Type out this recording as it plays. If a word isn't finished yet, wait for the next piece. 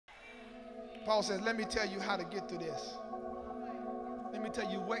Paul says, let me tell you how to get through this. Let me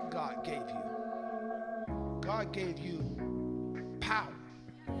tell you what God gave you. God gave you power,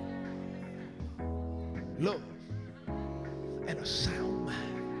 love, and a sound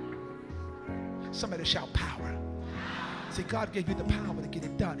mind. Somebody shout power. See, God gave you the power to get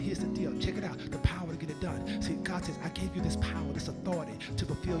it done. Here's the deal. Check it out. The power to get it done. See, God says, I gave you this power, this authority to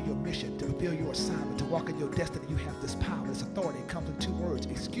fulfill your mission, to fulfill your assignment, to walk in your destiny. You have this power, this authority. It comes in two words,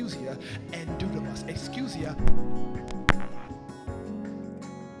 excusia and dunamis. Excusia.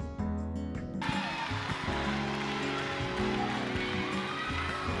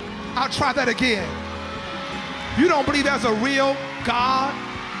 I'll try that again. You don't believe there's a real God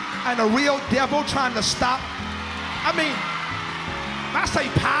and a real devil trying to stop? I mean, I say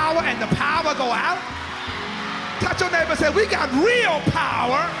power and the power go out. Touch your neighbor and say, we got real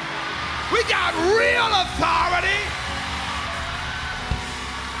power. We got real authority.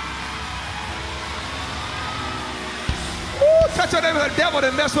 Ooh, touch your neighbor. The devil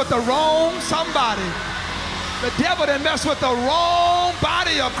didn't mess with the wrong somebody. The devil didn't mess with the wrong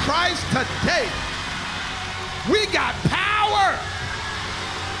body of Christ today. We got power.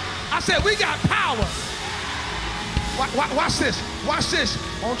 I said we got power. Watch this. Watch this.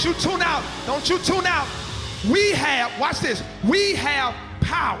 Don't you tune out. Don't you tune out. We have, watch this. We have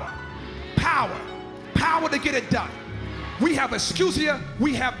power. Power. Power to get it done. We have excusia.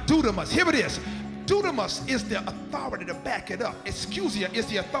 We have dunamis. Here it is. Dunamis is the authority to back it up. Excusia is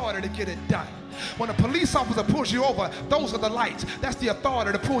the authority to get it done. When a police officer pulls you over, those are the lights. That's the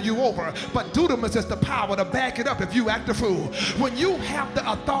authority to pull you over. But dunamis is the power to back it up if you act a fool. When you have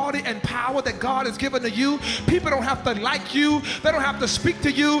the authority and power that God has given to you, people don't have to like you. They don't have to speak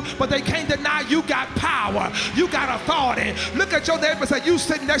to you, but they can't deny you got power. You got authority. Look at your neighbor and say, you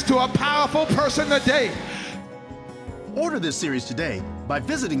sitting next to a powerful person today. Order this series today by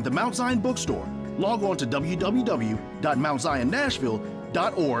visiting the Mount Zion bookstore. Log on to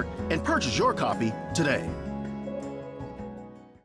www.mountzionNashville.org and purchase your copy today.